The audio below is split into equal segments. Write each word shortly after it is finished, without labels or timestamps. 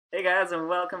Hey guys, and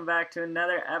welcome back to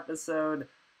another episode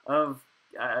of.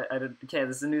 Okay,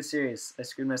 this is a new series. I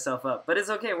screwed myself up, but it's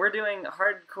okay. We're doing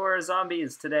hardcore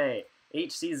zombies today.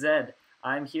 HCZ.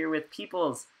 I'm here with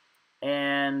Peoples,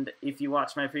 and if you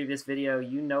watched my previous video,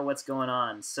 you know what's going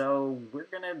on. So we're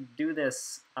gonna do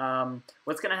this.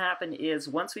 What's gonna happen is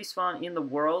once we spawn in the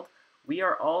world, we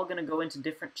are all gonna go into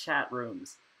different chat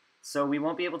rooms. So we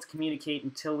won't be able to communicate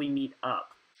until we meet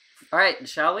up. All right,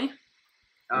 shall we?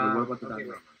 What about the Okay, diamond wait.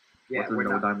 armor? Yeah, What's the we're no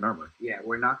not. diamond armor? Yeah,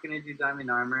 we're not gonna do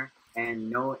diamond armor and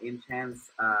no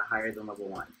enchants higher than level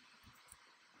 1.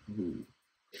 Ooh.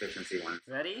 Efficiency 1.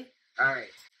 Ready? All right.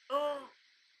 Oh!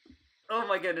 Oh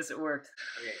my goodness, it worked.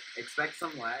 Okay. Expect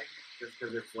some lag just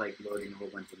because it's like loading a whole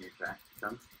bunch of new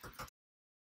chunks.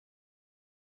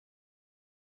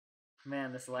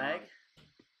 Man, this lag.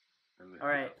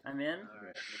 Alright, I'm in.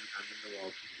 Alright, I'm in the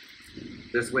world.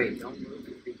 Just wait. Don't move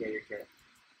until you get your kit.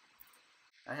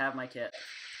 I have my kit.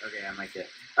 Okay, I have my kit.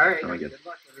 All right. I like Good it.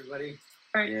 luck, everybody.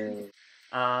 All right. Yay.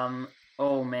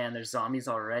 Oh man, there's zombies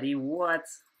already? What?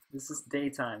 This is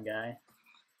daytime, guy.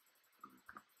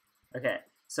 Okay,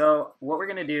 so what we're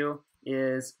gonna do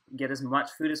is get as much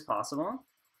food as possible.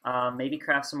 Maybe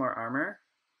craft some more armor.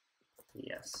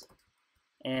 Yes.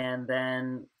 And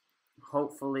then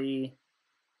hopefully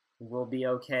we'll be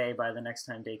okay by the next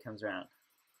time day comes around.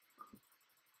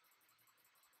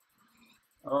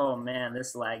 Oh man,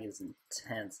 this lag is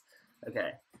intense.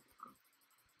 Okay.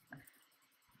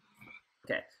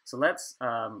 Okay, so let's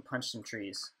punch some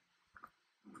trees.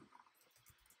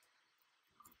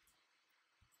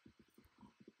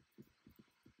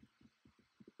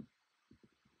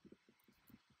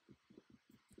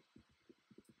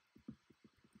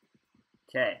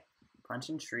 Okay,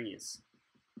 punching trees.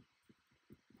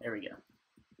 There we go.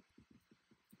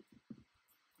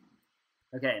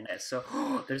 Okay, nice. So,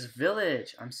 there's a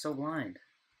village. I'm so blind.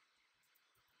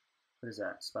 What is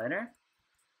that? Spider?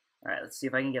 Alright, let's see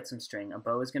if I can get some string. A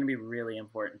bow is going to be really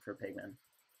important for pigmen.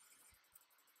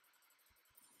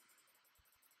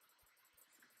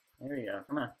 There we go.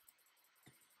 Come on.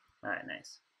 Alright,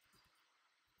 nice.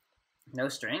 No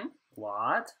string?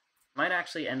 What? Might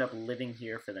actually end up living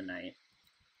here for the night.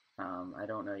 I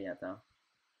don't know yet, though.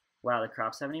 Wow, the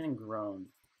crops haven't even grown.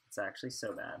 It's actually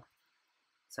so bad.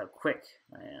 That's how quick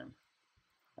I am.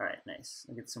 Alright, nice.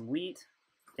 I'll get some wheat.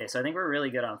 Okay, so I think we're really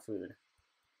good on food.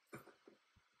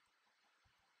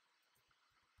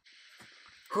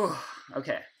 Whew,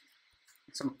 okay.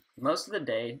 So most of the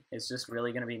day is just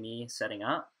really going to be me setting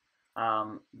up.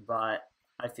 But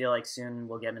I feel like soon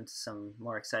we'll get into some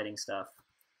more exciting stuff.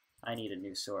 I need a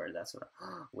new sword. That's what.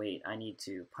 Wait, I need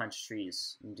to punch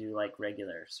trees and do like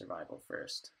regular survival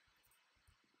first.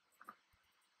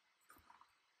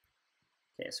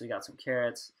 Okay, so we got some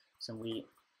carrots, some wheat.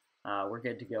 We're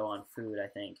good to go on food, I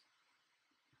think.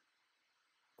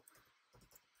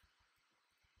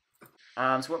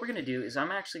 So what we're going to do is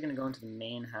I'm actually going to go into the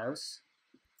main house.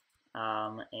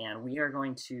 And we are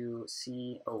going to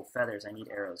see... Oh, feathers. I need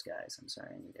arrows, guys. I'm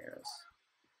sorry, I need arrows.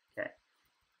 Okay.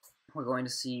 We're going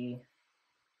to see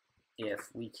if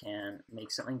we can make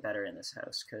something better in this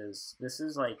house, because this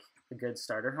is like a good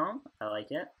starter home. I like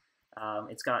it.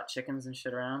 It's got chickens and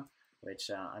shit around,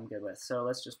 which I'm good with. So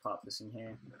let's just pop this in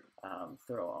here,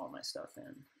 throw all my stuff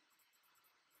in.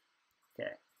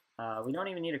 Okay, we don't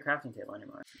even need a crafting table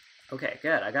anymore. Okay,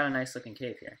 good. I got a nice looking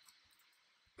cave here.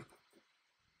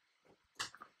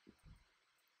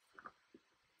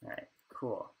 Alright,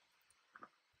 cool.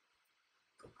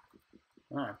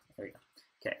 Ah, there we go.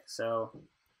 Okay, so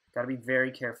gotta be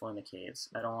very careful in the caves.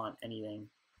 I don't want anything.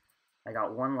 I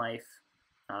got 1 life.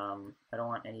 I don't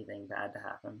want anything bad to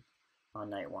happen on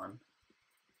night 1.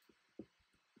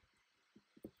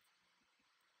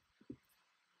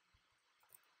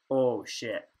 Oh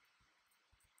shit.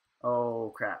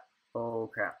 Oh crap.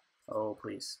 Oh crap. Oh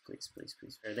please, please, please,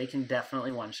 please. They can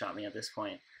definitely one-shot me at this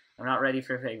point. I'm not ready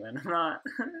for pigmen. I'm not.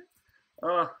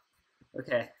 Oh,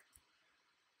 okay.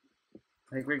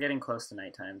 I think we're getting close to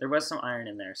nighttime. There was some iron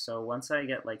in there, so once I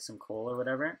get like some coal or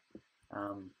whatever,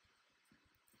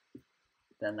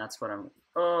 then that's what I'm.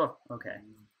 Oh, okay.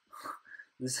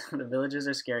 The villagers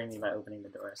are scaring me by opening the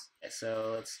doors. Okay,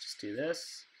 so let's just do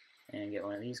this and get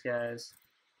one of these guys.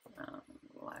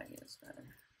 Lag is better.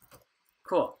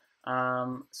 Cool.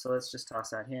 So let's just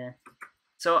toss that here.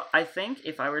 So I think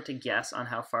if I were to guess on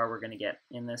how far we're going to get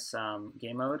in this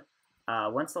game mode,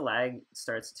 once the lag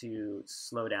starts to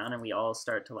slow down and we all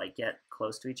start to like get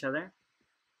close to each other,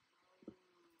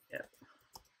 yep.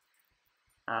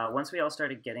 Once we all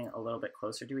started getting a little bit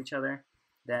closer to each other,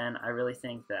 then I really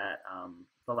think that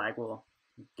the lag will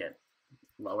get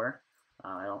lower.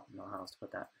 I don't know how else to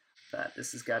put that. But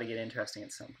this has got to get interesting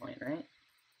at some point, right?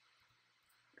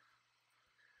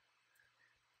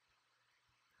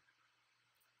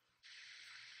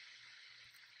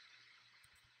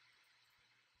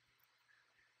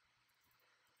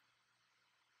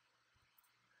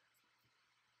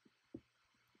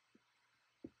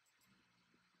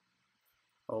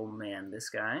 Oh man, this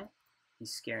guy,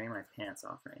 he's scaring my pants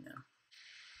off right now.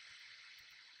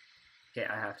 Okay,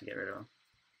 I have to get rid of him.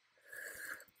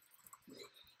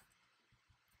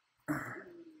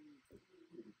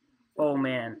 Oh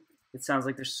man, it sounds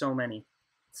like there's so many. It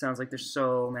sounds like there's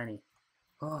so many.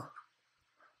 Oh,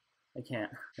 I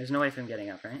can't. There's no way for him getting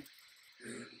up, right?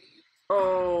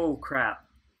 Oh crap.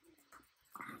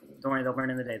 Don't worry, they'll burn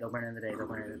in the day, they'll burn in the day, they'll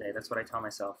burn in the day. That's what I tell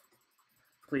myself.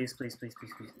 Please, please, please,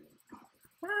 please, please.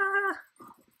 Ah!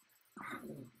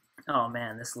 Oh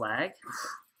man, this lag.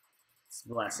 It's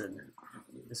blessed.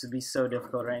 This would be so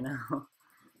difficult right now.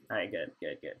 Alright, good,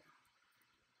 good, good.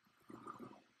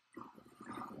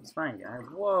 It's fine, guys.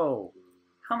 Whoa!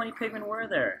 How many pigmen were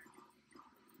there?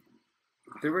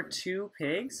 There were 2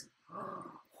 pigs?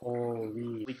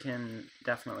 Holy. We can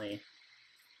definitely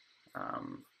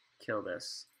kill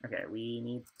this. Okay, we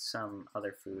need some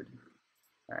other food.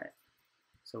 Alright.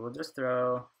 So we'll just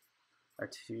throw our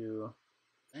 2...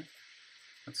 Okay.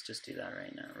 Let's just do that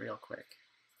right now, real quick.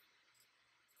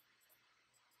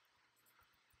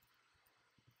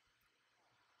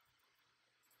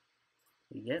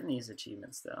 We get these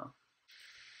achievements though.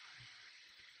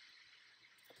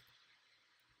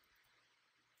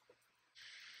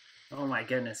 Oh my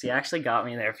goodness, he actually got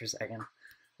me there for a second.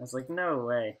 I was like, no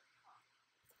way.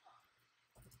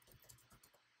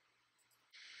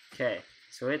 Okay,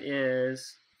 so it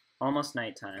is almost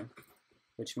nighttime,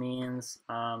 which means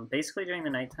basically during the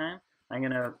nighttime, I'm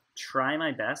gonna try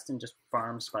my best and just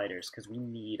farm spiders because we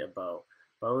need a bow.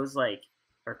 Bows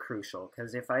are crucial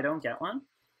because if I don't get one,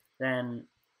 then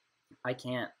I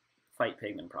can't fight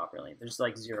pigmen properly. There's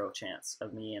like 0 chance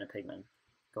of me and a pigman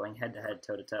going head to head,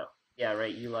 toe to toe. Yeah,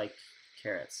 right, you like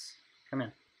carrots. Come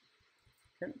in.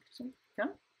 Come, come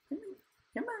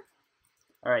on.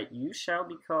 Alright, you shall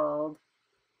be called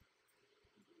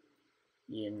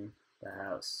in the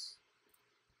house.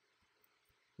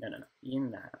 No,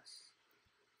 in the house.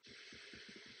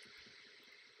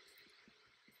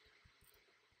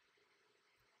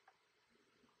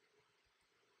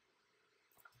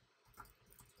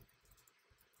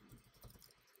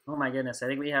 Oh my goodness, I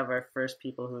think we have our first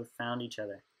people who have found each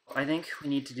other. I think we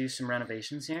need to do some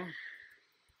renovations here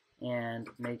and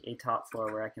make a top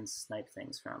floor where I can snipe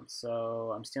things from.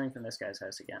 So I'm stealing from this guy's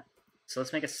house again. So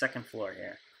let's make a second floor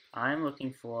here. I'm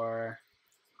looking for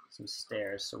some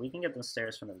stairs, so we can get those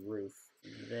stairs from the roof.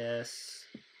 This.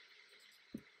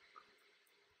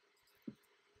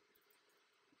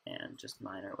 And just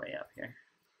mine our way up here.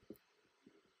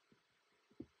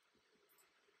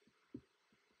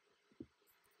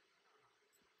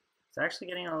 It's actually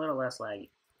getting a little less laggy.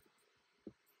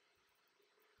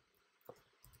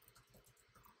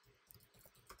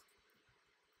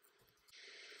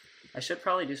 I should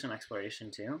probably do some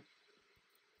exploration too,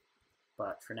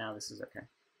 but for now this is okay.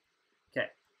 Okay,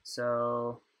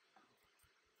 so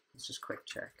let's just quick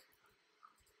check.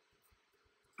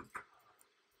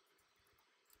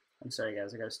 I'm sorry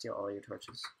guys, I gotta steal all your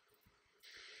torches.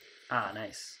 Ah,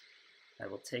 nice. I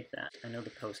will take that. I know the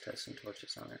post has some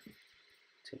torches on it.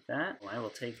 Take that. I will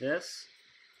take this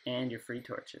and your free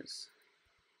torches.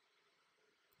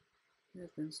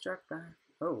 I've been struck by...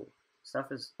 Oh,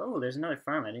 stuff is... Oh, there's another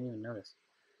farm. I didn't even notice.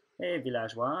 Hey,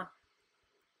 villageois.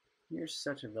 You're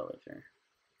such a villager.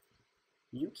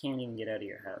 You can't even get out of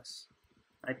your house.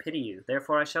 I pity you.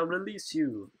 Therefore, I shall release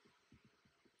you.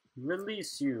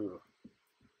 Release you.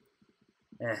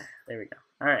 There we go.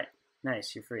 Alright.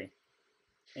 Nice. You're free.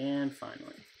 And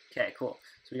finally. Okay, cool.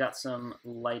 So we got some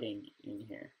lighting in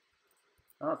here.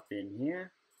 Up in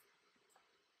here.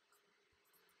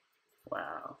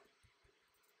 Wow.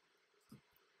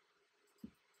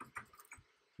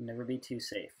 Never be too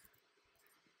safe.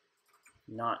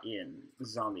 Not in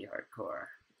zombie hardcore.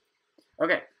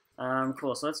 Okay,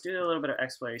 cool. So let's do a little bit of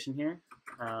exploration here.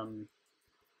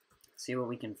 See what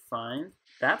we can find.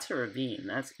 That's a ravine.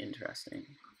 That's interesting.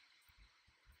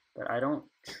 But I don't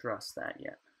trust that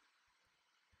yet.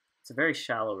 It's a very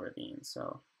shallow ravine,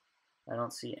 so I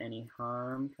don't see any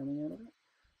harm coming out of it.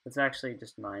 Let's actually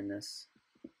just mine this.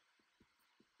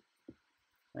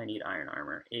 I need iron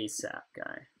armor ASAP,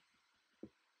 guy.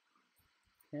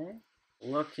 Okay,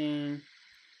 looking.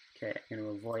 Okay, I'm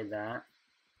going to avoid that.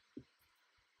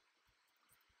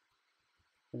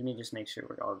 Let me just make sure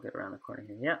we're all good around the corner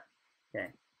here. Yep. Okay,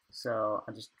 so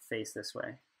I'll just face this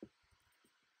way.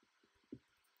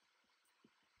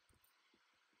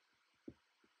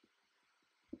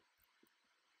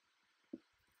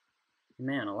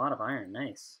 Man, a lot of iron.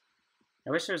 Nice. I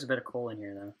wish there was a bit of coal in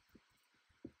here, though.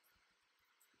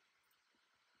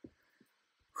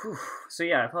 Whew. So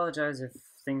yeah, I apologize if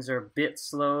things are a bit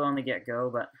slow on the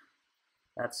get-go, but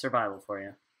that's survival for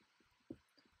you.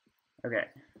 Okay.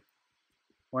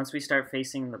 Once we start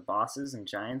facing the bosses and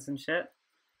giants and shit,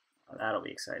 that'll be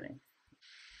exciting.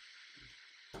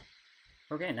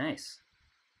 Okay, nice.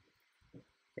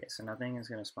 Okay, so nothing is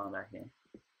going to spawn back here.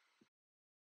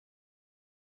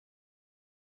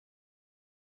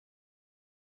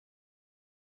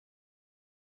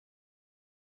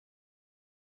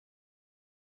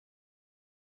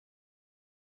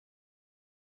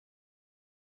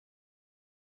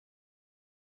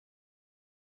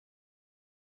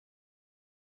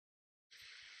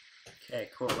 Okay,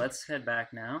 cool. Let's head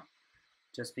back now,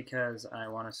 just because I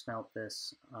want to smelt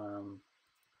this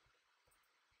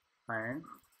iron.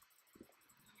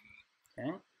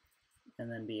 Okay, and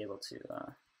then be able to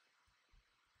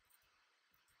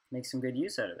make some good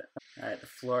use out of it. Alright, the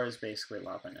floor is basically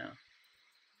lava now.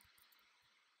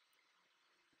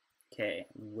 Okay,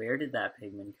 where did that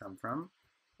pigman come from,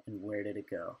 and where did it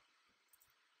go?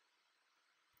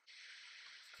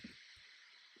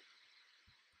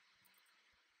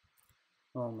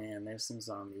 Oh man, there's some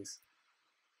zombies.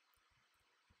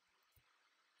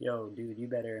 Yo, dude, you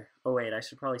better... Oh wait, I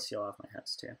should probably seal off my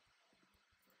house too.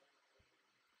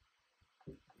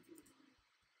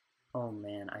 Oh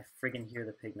man, I friggin' hear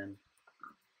the pigmen.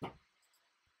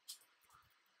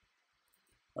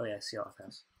 Oh yeah, seal off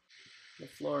house. The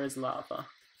floor is lava.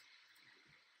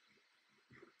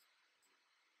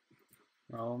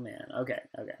 Oh man, okay,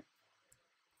 okay.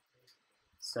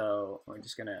 So, we're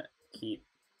just gonna keep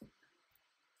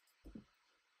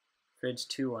fridge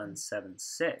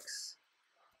 2176.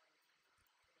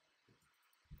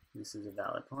 This is a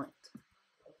valid point.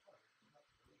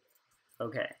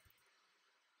 Okay.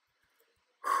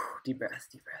 Deep breath,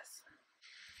 deep breath.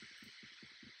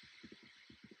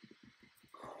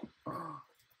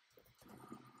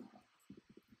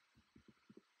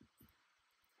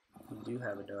 You do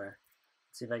have a door.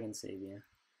 Let's see if I can save you.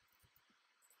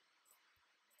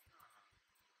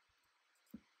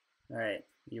 Alright,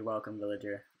 you're welcome,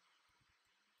 villager.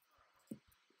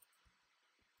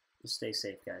 Just stay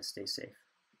safe, guys. Stay safe.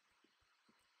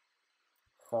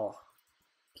 Oh.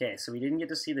 Okay, so we didn't get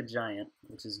to see the giant,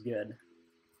 which is good.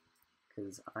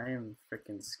 Because I am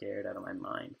freaking scared out of my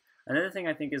mind. Another thing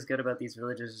I think is good about these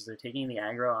villagers is they're taking the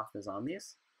aggro off the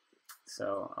zombies.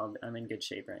 So I'm in good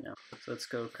shape right now. So let's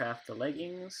go craft the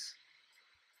leggings.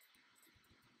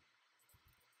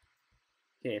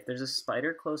 Okay, if there's a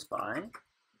spider close by,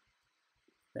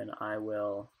 then I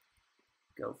will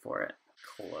go for it.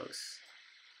 Close.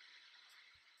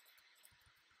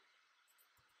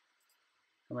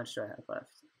 How much do I have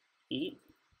left? 8?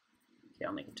 Okay,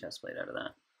 I'll make a chest plate out of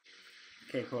that.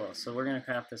 Okay, cool. So we're going to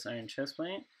craft this iron chest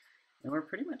plate, and we're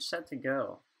pretty much set to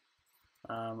go.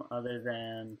 Other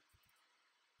than...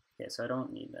 Okay, so I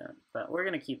don't need that, but we're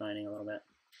going to keep mining a little bit.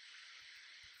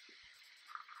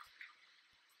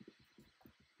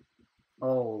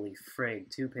 Holy frig,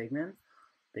 2 pigmen?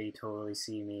 They totally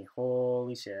see me.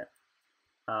 Holy shit.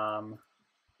 Can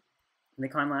they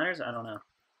climb ladders? I don't know.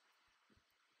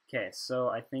 Okay, so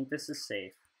I think this is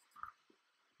safe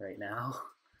right now.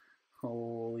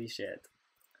 Holy shit.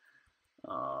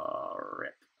 Oh,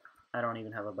 rip. I don't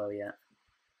even have a bow yet.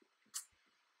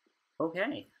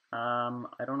 Okay, I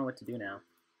don't know what to do now.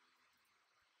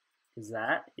 Because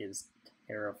that is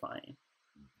terrifying.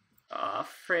 Aw,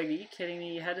 frig, are you kidding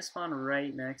me? You had to spawn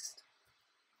right next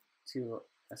to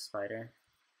a spider.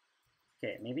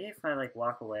 Okay, maybe if I like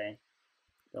walk away,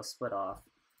 they'll split off.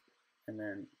 And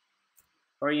then,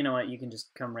 or you know what, you can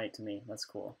just come right to me. That's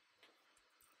cool.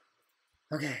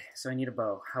 Okay, so I need a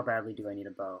bow. How badly do I need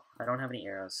a bow? I don't have any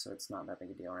arrows, so it's not that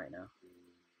big a deal right now.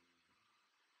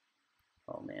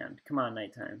 Oh man, come on,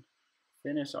 nighttime.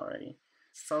 Finish already.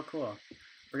 It's so cool.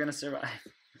 We're gonna survive.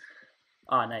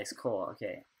 Ah, nice, coal.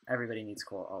 Okay, everybody needs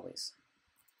coal, always.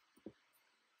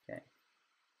 Okay.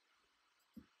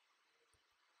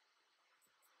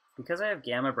 Because I have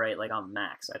Gamma Bright like on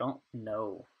max, I don't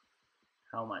know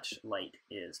how much light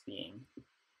is being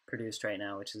produced right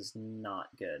now, which is not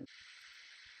good.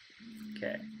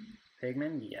 Okay,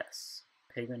 pigmen, yes.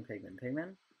 Pigmen, pigmen,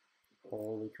 pigmen.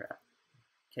 Holy crap.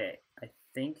 Okay, I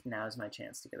think now's my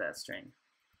chance to get that string.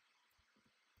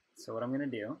 So what I'm gonna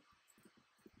do,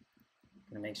 I'm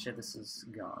gonna make sure this is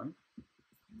gone.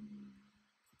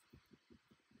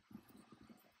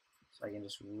 So I can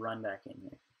just run back in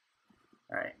here.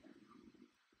 Alright.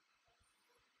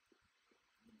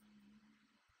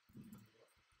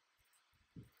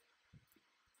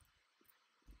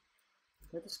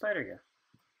 Where'd the spider go?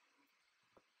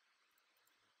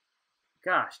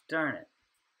 Gosh darn it.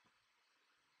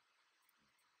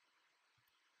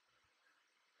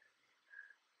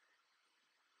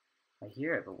 I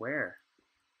hear it, but where?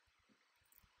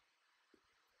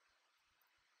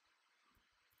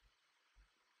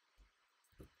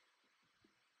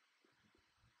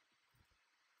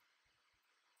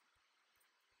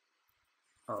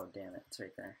 Oh, damn it. It's right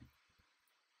there.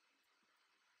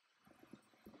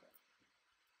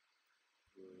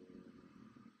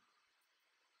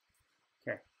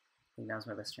 Okay. I think now's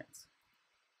my best chance.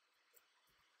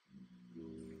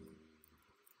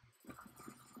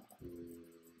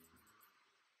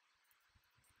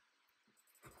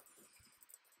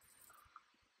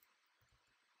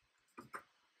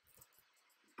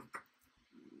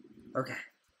 Okay.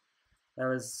 That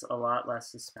was a lot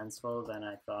less suspenseful than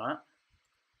I thought.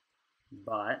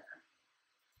 But,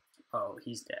 oh,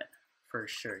 he's dead. For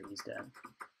sure he's dead.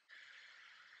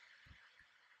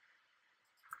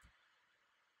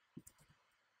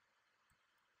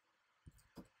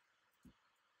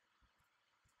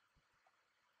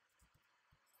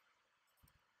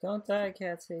 Don't die,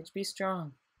 Cat Sage. Be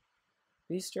strong.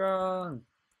 Be strong.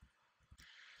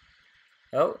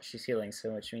 Oh, she's healing,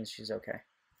 so which means she's okay.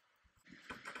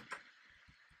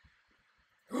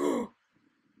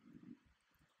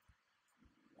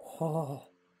 Oh.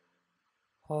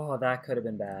 Oh, that could have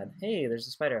been bad. Hey, there's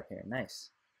a spider up here. Nice.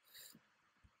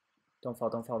 Don't fall,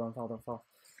 don't fall, don't fall, don't fall.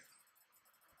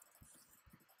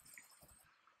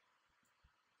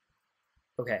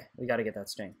 Okay, we gotta get that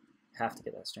string. Have to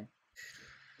get that string.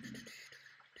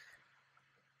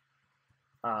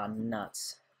 Ah,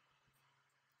 nuts.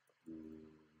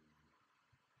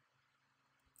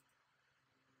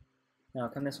 No,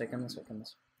 come this way, come this way, come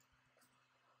this way.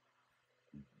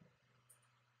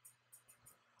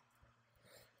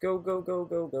 Go, go, go,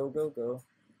 go, go, go, go.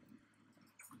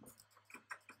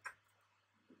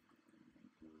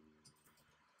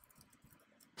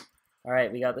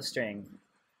 Alright, we got the string.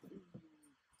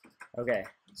 Okay,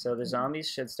 so the zombies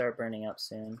should start burning up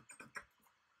soon.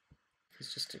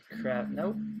 It's just a crap.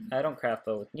 Nope, I don't craft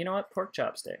both. You know what? Pork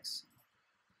chopsticks.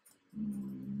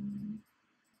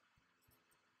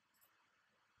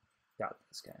 Got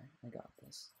this guy. I got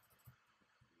this.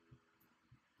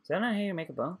 Is that not how you make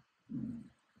a bow?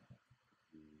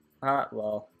 Ah,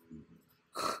 well.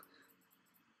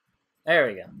 There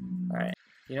we go. Alright.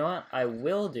 You know what I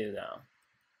will do, though?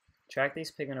 Track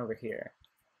these pigmen over here.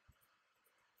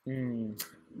 3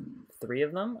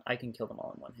 of them? I can kill them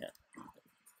all in one hit.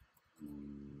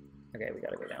 Okay, we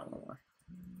gotta go down one more.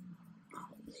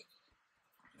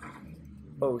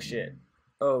 Oh shit.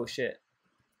 Oh shit.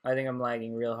 I think I'm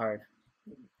lagging real hard.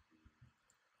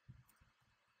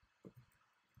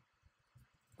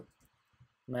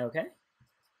 Am I okay?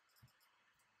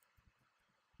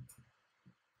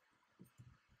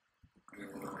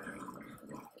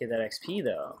 Get that XP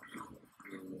though.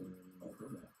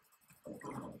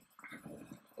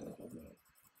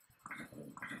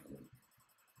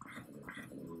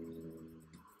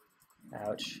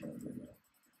 Ouch.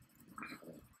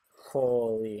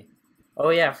 Holy. Oh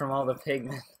yeah, from all the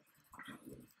pigmen.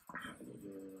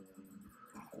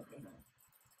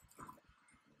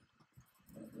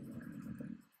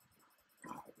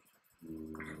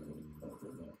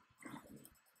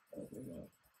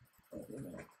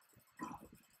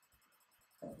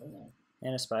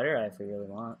 And a spider eye if we really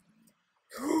want.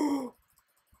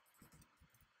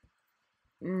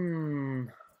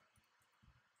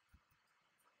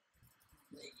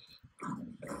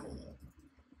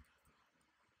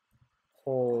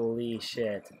 Holy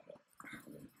shit.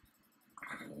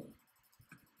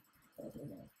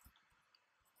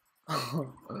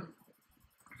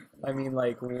 I mean,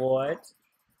 like, what?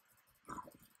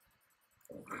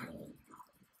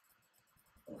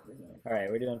 Alright,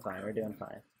 we're doing fine, we're doing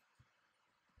fine.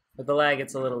 With the lag,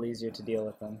 it's a little easier to deal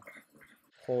with them.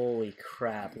 Holy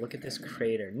crap, look at this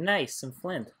crater. Nice, some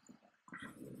flint.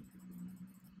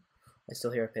 I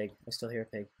still hear a pig. I still hear a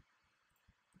pig.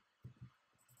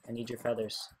 I need your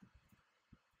feathers.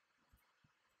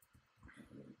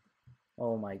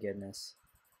 Oh my goodness.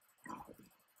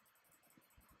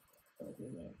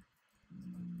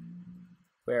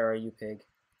 Where are you, pig?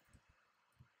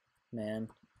 Man.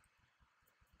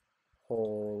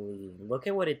 Holy, look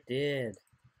at what it did.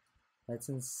 That's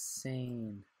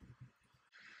insane.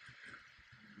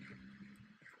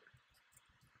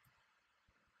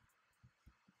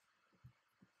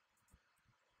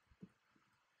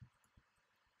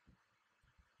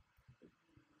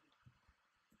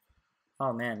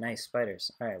 Oh man, nice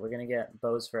spiders. Alright, we're gonna get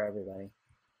bows for everybody.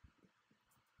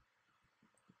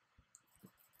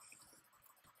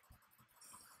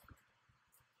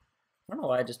 I don't know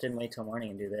why I just didn't wait till morning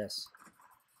and do this.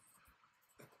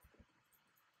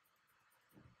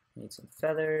 Need some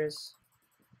feathers.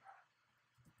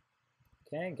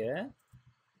 Okay, good.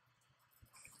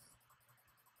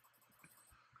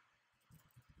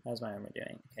 How's my armor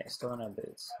doing? Okay, still don't have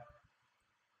boots.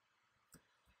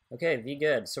 Okay, be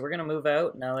good. So we're gonna move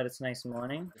out now that it's nice and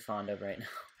morning. I'm fond of right now.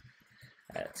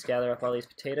 Alright, let's gather up all these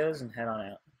potatoes and head on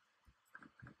out.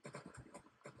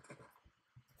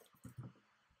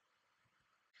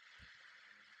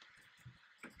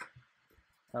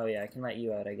 Oh yeah, I can let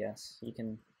you out, I guess. You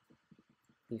can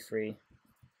be free.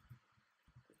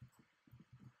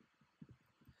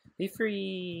 Be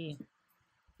free!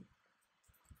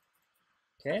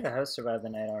 Okay, the house survived the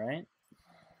night alright.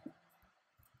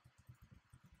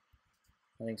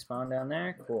 Nothing spawned down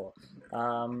there? Cool.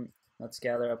 Let's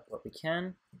gather up what we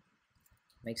can.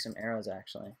 Make some arrows,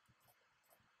 actually.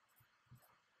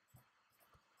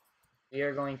 We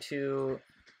are going to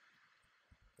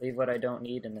leave what I don't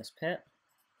need in this pit.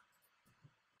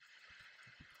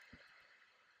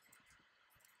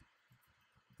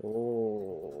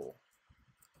 Oh.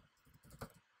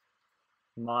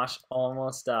 Mosh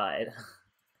almost died.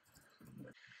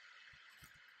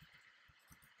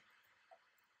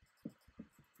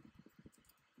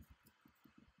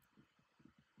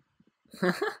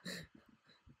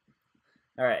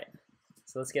 Alright,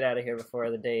 so let's get out of here before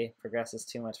the day progresses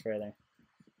too much further.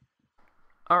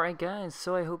 Alright guys,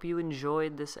 so I hope you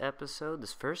enjoyed this episode,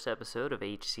 this first episode of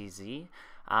HCZ.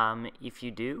 If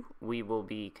you do, we will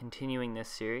be continuing this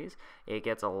series. It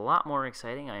gets a lot more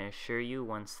exciting, I assure you,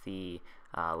 once the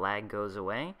lag goes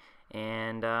away.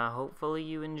 And hopefully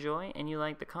you enjoy and you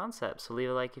like the concept. So leave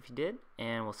a like if you did,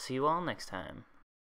 and we'll see you all next time.